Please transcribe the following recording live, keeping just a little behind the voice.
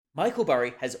Michael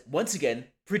Burry has once again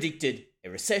predicted a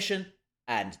recession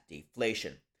and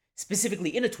deflation.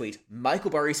 Specifically in a tweet,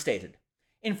 Michael Burry stated,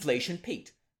 "Inflation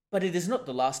peaked, but it is not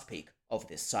the last peak of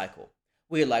this cycle.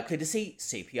 We are likely to see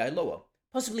CPI lower,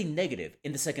 possibly negative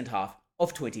in the second half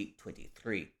of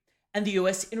 2023, and the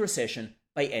US in recession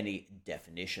by any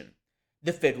definition.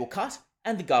 The Fed will cut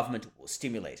and the government will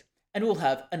stimulate, and we'll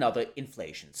have another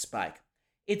inflation spike.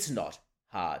 It's not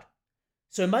hard."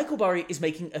 So Michael Burry is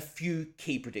making a few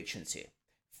key predictions here.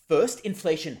 First,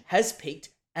 inflation has peaked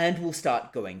and will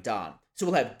start going down. So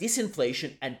we'll have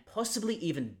disinflation and possibly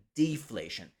even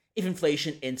deflation if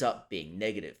inflation ends up being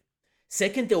negative.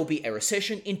 Second, there will be a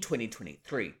recession in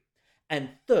 2023. And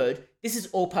third, this is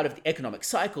all part of the economic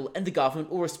cycle and the government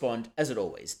will respond as it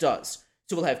always does.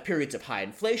 So we'll have periods of high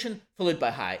inflation followed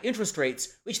by higher interest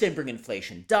rates, which then bring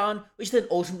inflation down, which then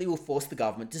ultimately will force the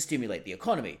government to stimulate the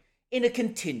economy in a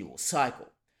continual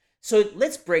cycle. So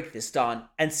let's break this down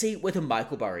and see whether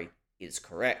Michael Burry is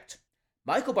correct.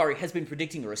 Michael Burry has been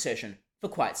predicting a recession for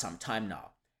quite some time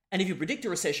now. And if you predict a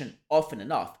recession often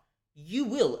enough, you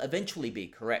will eventually be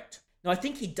correct. Now, I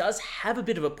think he does have a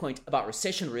bit of a point about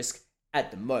recession risk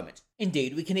at the moment.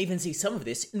 Indeed, we can even see some of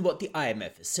this in what the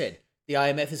IMF has said. The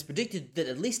IMF has predicted that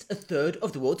at least a third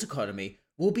of the world's economy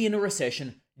will be in a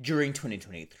recession during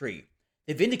 2023.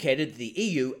 They've indicated that the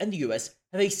EU and the US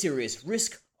have a serious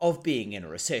risk of being in a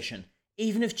recession,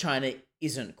 even if China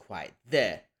isn't quite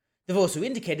there. They've also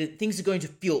indicated things are going to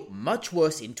feel much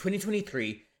worse in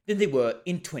 2023 than they were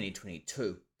in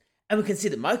 2022. And we can see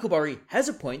that Michael Burry has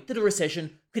a point that a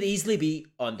recession could easily be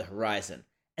on the horizon.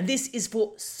 And this is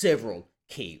for several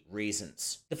key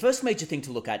reasons. The first major thing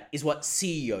to look at is what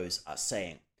CEOs are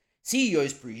saying.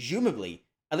 CEOs presumably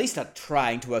at least are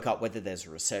trying to work out whether there's a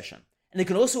recession. And they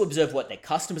can also observe what their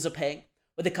customers are paying,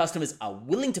 what their customers are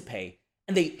willing to pay,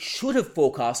 and they should have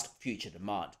forecast future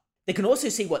demand. They can also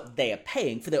see what they are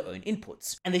paying for their own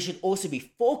inputs, and they should also be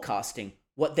forecasting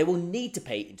what they will need to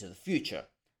pay into the future.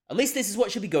 At least this is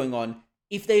what should be going on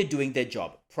if they are doing their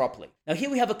job properly. Now here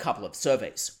we have a couple of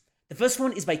surveys. The first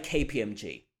one is by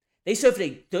KPMG. They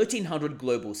surveyed 1,300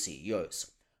 global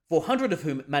CEOs, 400 of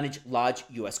whom manage large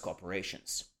US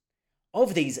corporations.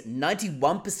 Of these,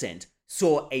 91%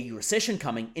 saw a recession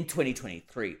coming in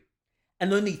 2023,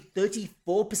 and only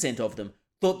 34% of them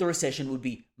thought the recession would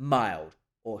be mild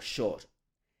or short.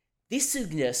 This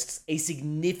suggests a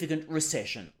significant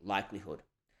recession likelihood.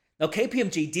 Now,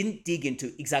 KPMG didn't dig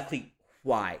into exactly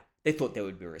why they thought there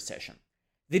would be a recession.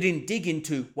 They didn't dig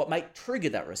into what might trigger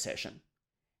that recession.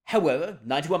 However,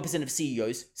 91% of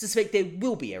CEOs suspect there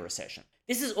will be a recession.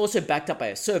 This is also backed up by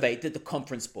a survey that the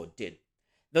Conference Board did.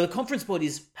 Now, the Conference Board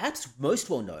is perhaps most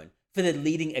well known for their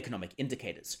leading economic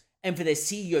indicators and for their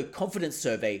CEO confidence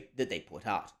survey that they put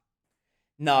out.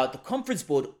 Now, the Conference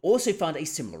Board also found a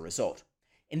similar result.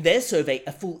 In their survey,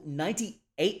 a full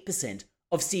 98%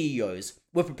 of CEOs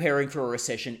were preparing for a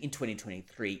recession in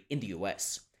 2023 in the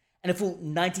US, and a full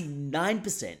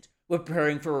 99% were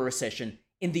preparing for a recession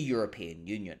in the European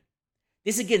Union.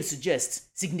 This again suggests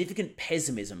significant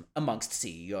pessimism amongst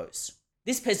CEOs.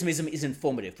 This pessimism is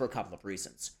informative for a couple of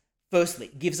reasons. Firstly,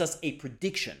 it gives us a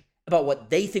prediction about what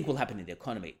they think will happen in the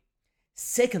economy.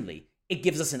 Secondly, it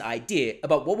gives us an idea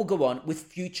about what will go on with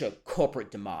future corporate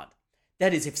demand.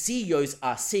 That is, if CEOs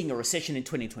are seeing a recession in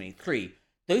 2023,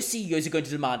 those CEOs are going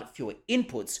to demand fewer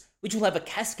inputs, which will have a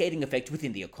cascading effect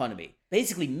within the economy,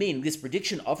 basically meaning this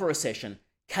prediction of a recession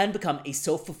can become a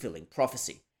self-fulfilling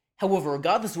prophecy. However,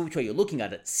 regardless of which way you're looking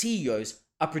at it, CEOs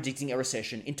are predicting a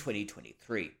recession in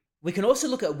 2023. We can also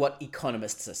look at what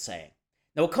economists are saying.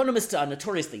 Now, economists are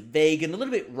notoriously vague and a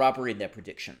little bit rubbery in their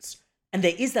predictions. And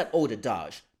there is that old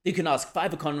adage that you can ask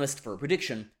 5 economists for a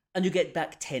prediction and you get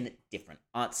back 10 different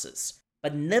answers.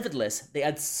 But nevertheless, they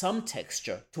add some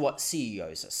texture to what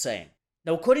CEOs are saying.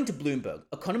 Now, according to Bloomberg,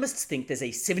 economists think there's a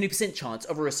 70% chance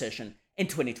of a recession in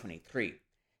 2023.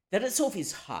 That itself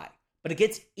is high, but it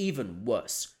gets even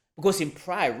worse, because in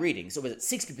prior readings it was at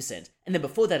 60% and then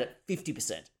before that at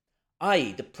 50%,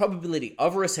 i.e. the probability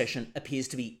of a recession appears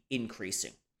to be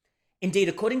increasing. Indeed,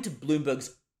 according to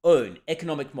Bloomberg's own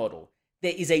economic model,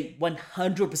 there is a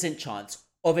 100% chance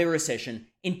of a recession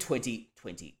in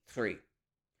 2023.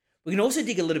 We can also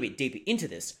dig a little bit deeper into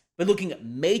this by looking at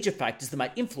major factors that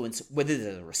might influence whether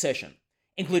there's a recession,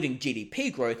 including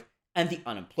GDP growth and the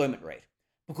unemployment rate.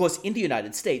 Because in the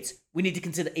United States, we need to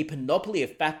consider a panoply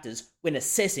of factors when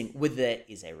assessing whether there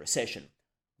is a recession,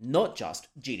 not just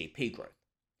GDP growth.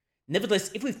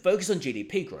 Nevertheless, if we focus on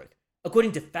GDP growth,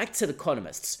 according to FactSet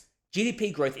economists,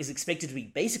 GDP growth is expected to be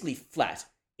basically flat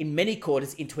in many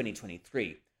quarters in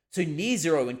 2023, so near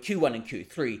zero in Q1 and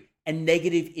Q3, and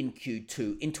negative in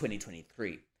Q2 in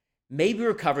 2023, may be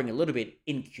recovering a little bit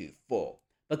in Q4.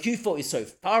 But Q4 is so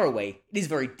far away, it is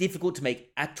very difficult to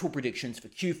make actual predictions for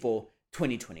Q4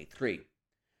 2023.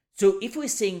 So if we're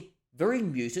seeing very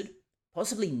muted,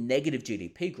 possibly negative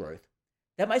GDP growth,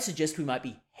 that might suggest we might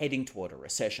be heading toward a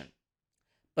recession.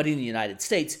 But in the United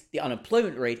States, the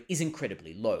unemployment rate is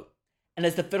incredibly low. And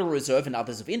as the Federal Reserve and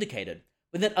others have indicated,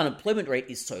 when that unemployment rate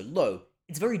is so low,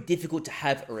 it's very difficult to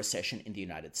have a recession in the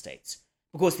United States,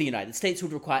 because the United States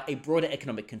would require a broader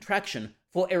economic contraction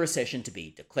for a recession to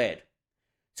be declared.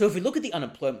 So if we look at the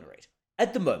unemployment rate,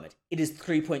 at the moment, it is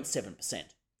 3.7%.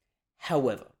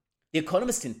 However, the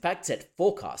economists in FactSet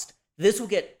forecast that this will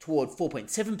get toward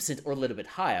 4.7% or a little bit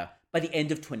higher by the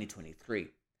end of 2023.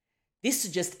 This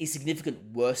suggests a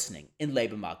significant worsening in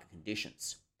labour market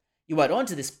conditions. You add on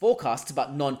to this forecasts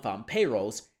about non-farm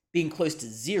payrolls being close to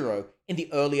zero in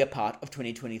the earlier part of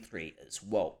 2023 as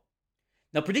well.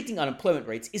 Now, predicting unemployment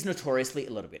rates is notoriously a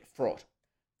little bit fraught.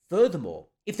 Furthermore,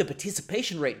 if the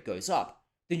participation rate goes up,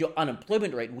 then your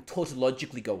unemployment rate will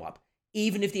tautologically go up,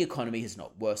 even if the economy has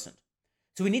not worsened.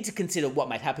 So we need to consider what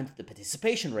might happen to the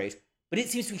participation rate, but it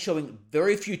seems to be showing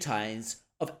very few signs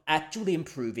of actually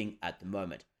improving at the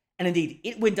moment. And indeed,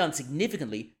 it went down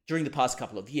significantly during the past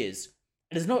couple of years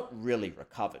and has not really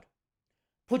recovered.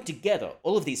 Put together,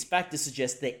 all of these factors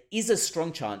suggest there is a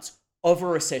strong chance of a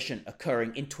recession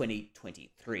occurring in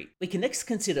 2023. We can next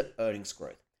consider earnings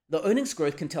growth. The earnings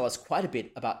growth can tell us quite a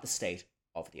bit about the state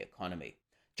of the economy.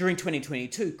 During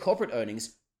 2022, corporate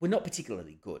earnings were not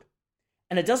particularly good.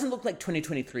 And it doesn't look like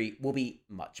 2023 will be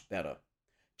much better.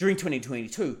 During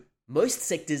 2022, most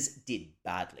sectors did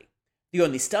badly. The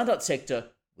only standout sector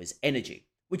was energy,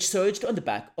 which surged on the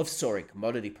back of soaring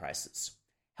commodity prices.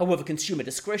 However, consumer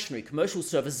discretionary, commercial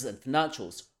services, and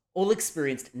financials all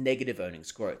experienced negative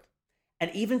earnings growth. And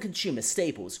even consumer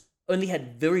staples only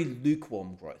had very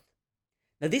lukewarm growth.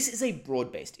 Now, this is a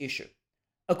broad-based issue.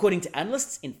 According to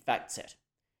analysts in FactSet,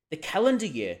 the calendar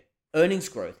year earnings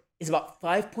growth is about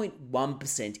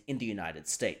 5.1% in the United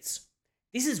States.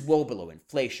 This is well below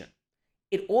inflation.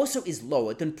 It also is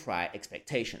lower than prior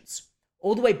expectations.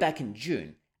 All the way back in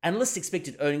June, analysts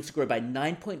expected earnings to grow by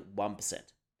 9.1%.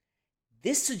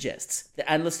 This suggests that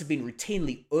analysts have been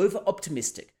routinely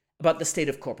over-optimistic about the state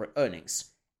of corporate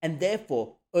earnings, and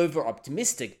therefore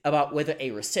over-optimistic about whether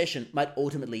a recession might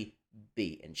ultimately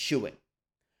be ensuing.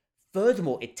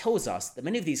 Furthermore, it tells us that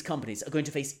many of these companies are going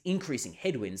to face increasing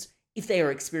headwinds if they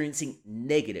are experiencing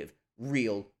negative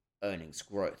real earnings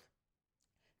growth.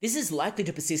 This is likely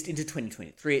to persist into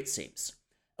 2023, it seems.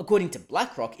 According to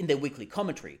BlackRock in their weekly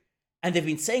commentary, and they've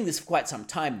been saying this for quite some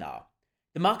time now,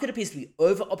 the market appears to be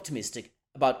over-optimistic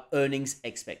about earnings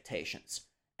expectations,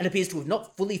 and appears to have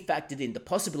not fully factored in the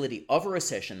possibility of a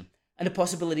recession and the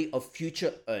possibility of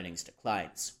future earnings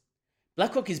declines.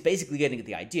 BlackRock is basically getting at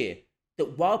the idea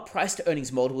that while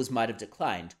price-to-earnings multiples might have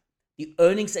declined, the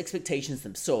earnings expectations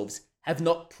themselves have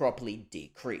not properly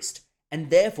decreased, and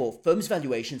therefore firms'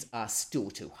 valuations are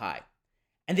still too high.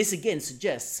 And this again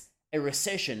suggests a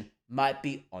recession might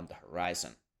be on the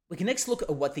horizon. We can next look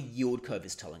at what the yield curve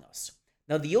is telling us.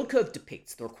 Now, the yield curve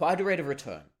depicts the required rate of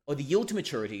return, or the yield to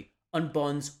maturity, on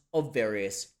bonds of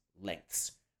various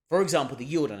lengths. For example, the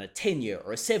yield on a 10-year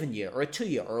or a 7-year or a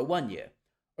 2-year or a 1-year,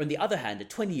 or on the other hand, a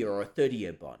 20-year or a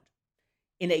 30-year bond.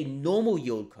 In a normal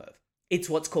yield curve, it's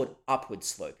what's called upward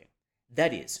sloping.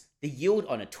 That is, the yield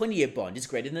on a 20-year bond is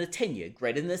greater than a 10-year,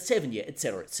 greater than a 7-year,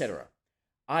 etc., etc.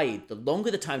 i.e., the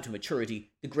longer the time to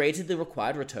maturity, the greater the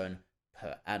required return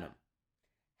per annum.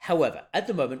 However, at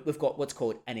the moment, we've got what's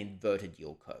called an inverted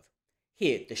yield curve.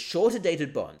 Here, the shorter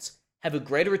dated bonds have a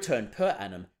greater return per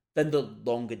annum than the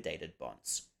longer dated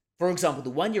bonds. For example,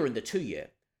 the 1-year and the 2-year,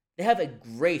 they have a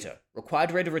greater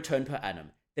required rate of return per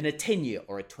annum than a 10-year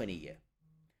or a 20-year.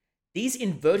 These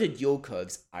inverted yield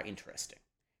curves are interesting.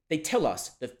 They tell us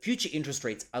that future interest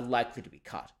rates are likely to be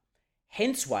cut,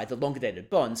 hence why the longer dated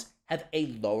bonds have a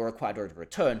lower required rate of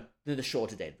return than the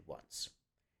shorter dated ones.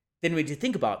 Then we need to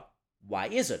think about, why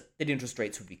is it that interest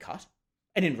rates would be cut?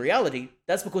 And in reality,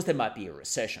 that's because there might be a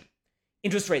recession.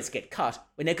 Interest rates get cut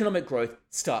when economic growth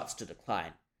starts to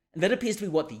decline, and that appears to be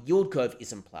what the yield curve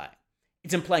is implying.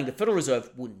 It's implying the Federal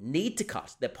Reserve will need to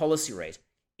cut their policy rate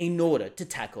in order to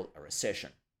tackle a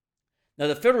recession. Now,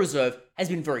 the Federal Reserve has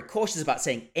been very cautious about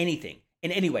saying anything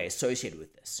in any way associated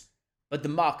with this, but the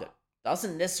market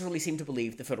doesn't necessarily seem to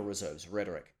believe the Federal Reserve's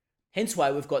rhetoric, hence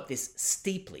why we've got this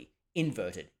steeply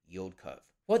inverted yield curve.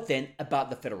 What then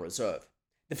about the Federal Reserve?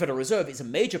 The Federal Reserve is a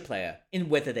major player in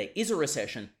whether there is a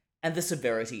recession and the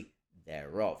severity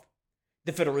thereof.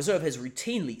 The Federal Reserve has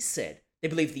routinely said they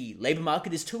believe the labour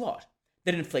market is too hot,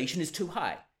 that inflation is too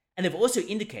high, and they've also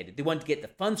indicated they want to get the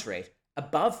funds rate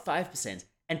above 5%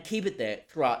 and keep it there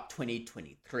throughout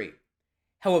 2023.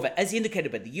 However, as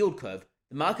indicated by the yield curve,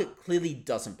 the market clearly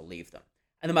doesn't believe them.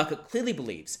 And the market clearly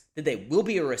believes that there will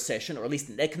be a recession, or at least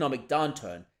an economic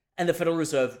downturn, and the Federal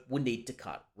Reserve will need to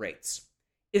cut rates.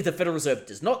 If the Federal Reserve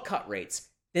does not cut rates,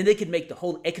 then they could make the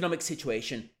whole economic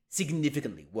situation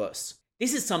significantly worse.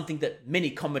 This is something that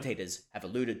many commentators have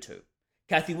alluded to.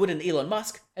 Cathie Wood and Elon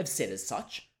Musk have said as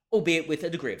such, albeit with a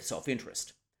degree of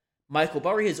self-interest. Michael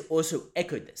Burry has also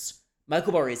echoed this.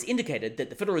 Michael Burry has indicated that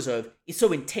the Federal Reserve is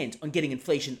so intent on getting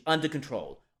inflation under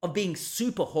control, of being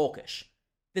super hawkish,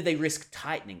 that they risk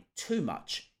tightening too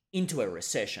much into a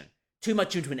recession, too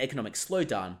much into an economic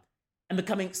slowdown, and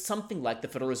becoming something like the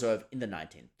Federal Reserve in the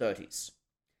 1930s.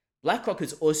 BlackRock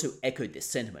has also echoed this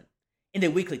sentiment. In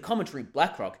their weekly commentary,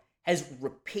 BlackRock has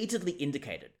repeatedly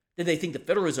indicated that they think the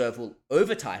Federal Reserve will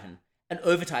over-tighten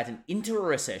into a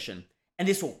recession, and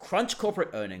this will crunch corporate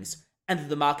earnings, and that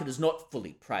the market has not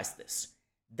fully priced this.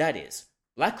 That is,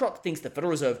 BlackRock thinks the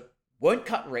Federal Reserve won't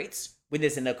cut rates when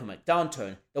there's an economic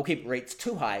downturn. They'll keep rates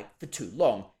too high for too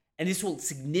long, and this will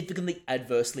significantly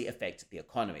adversely affect the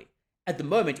economy. At the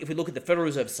moment, if we look at the Federal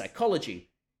Reserve's psychology,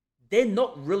 they're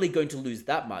not really going to lose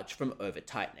that much from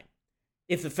over-tightening.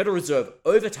 If the Federal Reserve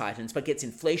over-tightens but gets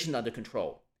inflation under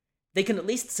control, they can at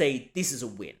least say this is a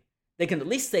win. They can at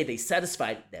least say they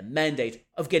satisfied their mandate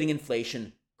of getting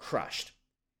inflation crushed.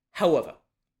 However,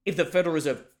 if the Federal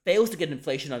Reserve fails to get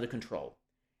inflation under control,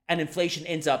 and inflation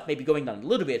ends up maybe going down a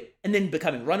little bit and then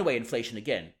becoming runaway inflation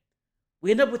again,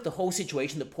 we end up with the whole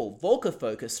situation that Paul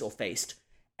Volcker faced,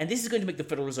 and this is going to make the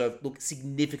Federal Reserve look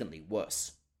significantly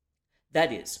worse.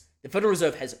 That is, the Federal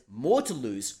Reserve has more to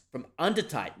lose from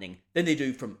under-tightening than they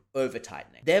do from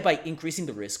over-tightening, thereby increasing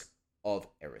the risk of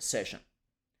a recession.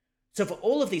 So for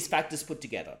all of these factors put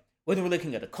together, whether we're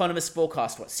looking at economists'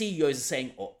 forecasts, what CEOs are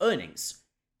saying, or earnings,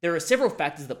 there are several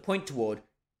factors that point toward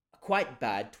a quite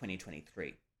bad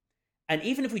 2023. And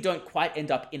even if we don't quite end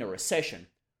up in a recession,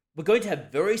 we're going to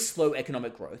have very slow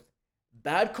economic growth,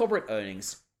 bad corporate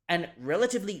earnings, and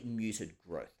relatively muted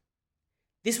growth.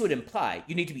 This would imply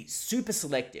you need to be super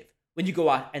selective when you go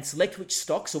out and select which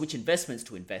stocks or which investments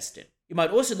to invest in. You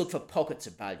might also look for pockets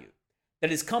of value.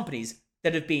 That is, companies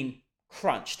that have been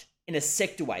crunched in a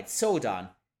sector-wide sell-down,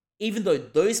 even though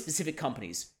those specific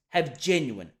companies have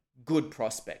genuine, good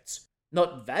prospects.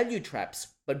 Not value traps,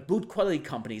 but good quality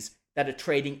companies that are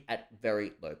trading at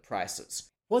very low prices.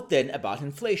 What then about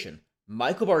inflation?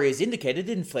 Michael Burry has indicated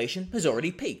that inflation has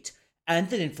already peaked, and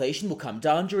that inflation will come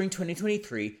down during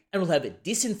 2023 and will have a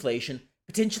disinflation,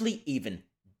 potentially even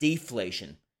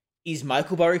deflation. Is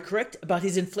Michael Burry correct about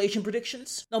his inflation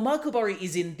predictions? Now, Michael Burry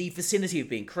is in the vicinity of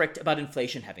being correct about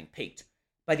inflation having peaked.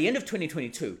 By the end of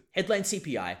 2022, headline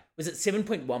CPI was at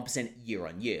 7.1% year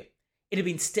on year. It had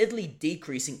been steadily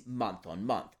decreasing month on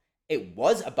month. It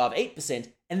was above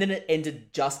 8%, and then it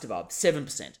ended just above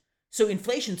 7%. So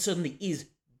inflation certainly is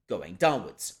going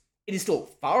downwards. It is still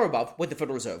far above what the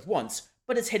Federal Reserve wants,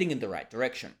 but it's heading in the right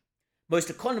direction. Most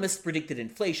economists predicted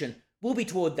inflation will be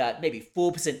toward that maybe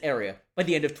 4% area by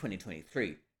the end of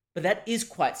 2023. But that is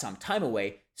quite some time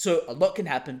away, so a lot can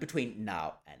happen between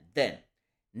now and then.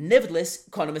 Nevertheless,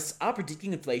 economists are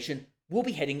predicting inflation will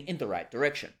be heading in the right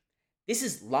direction. This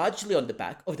is largely on the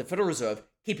back of the Federal Reserve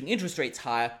keeping interest rates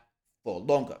higher for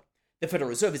longer. The Federal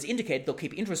Reserve has indicated they'll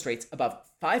keep interest rates above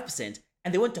 5%,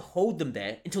 and they want to hold them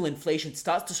there until inflation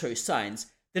starts to show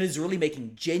signs that it's really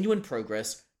making genuine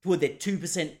progress toward their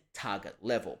 2% target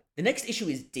level. The next issue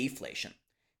is deflation.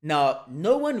 Now,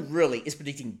 no one really is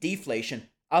predicting deflation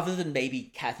other than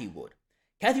maybe Cathie Wood.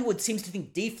 Cathie Wood seems to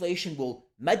think deflation will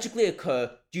magically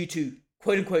occur due to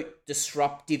quote-unquote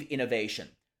disruptive innovation,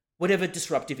 whatever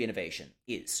disruptive innovation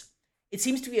is. It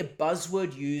seems to be a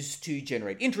buzzword used to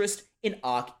generate interest in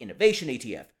ARK Innovation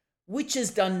ETF, which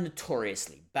has done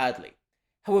notoriously badly.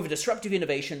 However, disruptive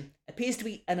innovation appears to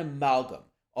be an amalgam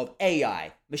of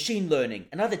AI, machine learning,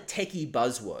 and other techie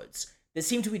buzzwords that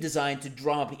seem to be designed to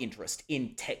drum up interest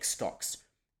in tech stocks,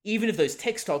 even if those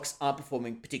tech stocks aren't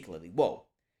performing particularly well.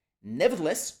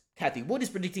 Nevertheless, Cathie Wood is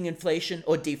predicting inflation,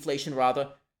 or deflation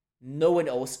rather. No one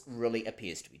else really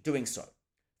appears to be doing so.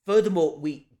 Furthermore,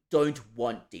 we don't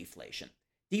want deflation.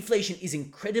 Deflation is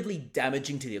incredibly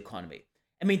damaging to the economy.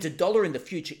 It means $1 in the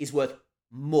future is worth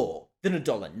more than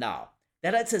 $1 now.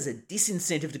 That acts as a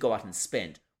disincentive to go out and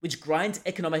spend, which grinds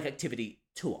economic activity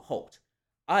to a halt.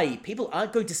 I.e., people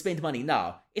aren't going to spend money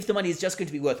now if the money is just going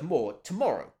to be worth more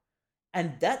tomorrow.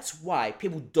 And that's why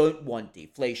people don't want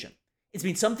deflation. It's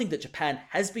been something that Japan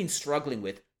has been struggling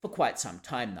with for quite some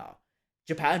time now.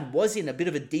 Japan was in a bit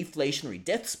of a deflationary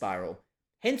death spiral,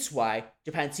 hence why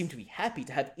Japan seemed to be happy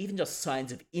to have even just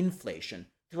signs of inflation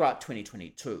throughout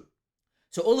 2022.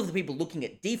 So all of the people looking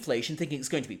at deflation thinking it's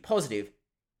going to be positive,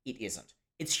 it isn't.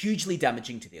 It's hugely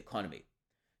damaging to the economy.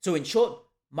 So in short,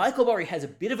 Michael Burry has a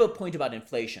bit of a point about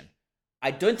inflation.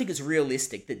 I don't think it's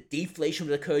realistic that deflation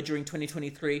would occur during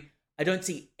 2023. I don't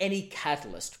see any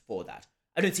catalyst for that.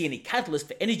 I don't see any catalyst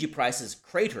for energy prices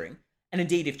cratering. And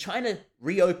indeed, if China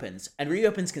reopens and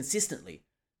reopens consistently,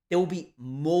 there will be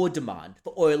more demand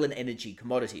for oil and energy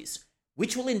commodities,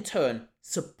 which will in turn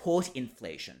support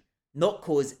inflation, not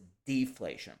cause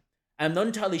deflation. I'm not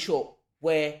entirely sure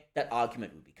where that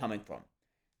argument would be coming from.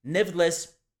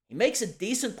 Nevertheless, he makes a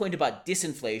decent point about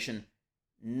disinflation,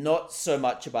 not so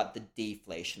much about the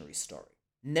deflationary story.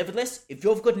 Nevertheless, if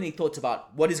you've got any thoughts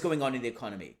about what is going on in the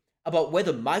economy, about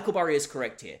whether Michael Burry is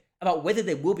correct here, about whether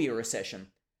there will be a recession,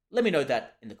 let me know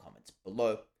that in the comments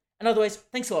below. And otherwise,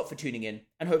 thanks a lot for tuning in,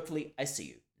 and hopefully I see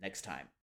you next time.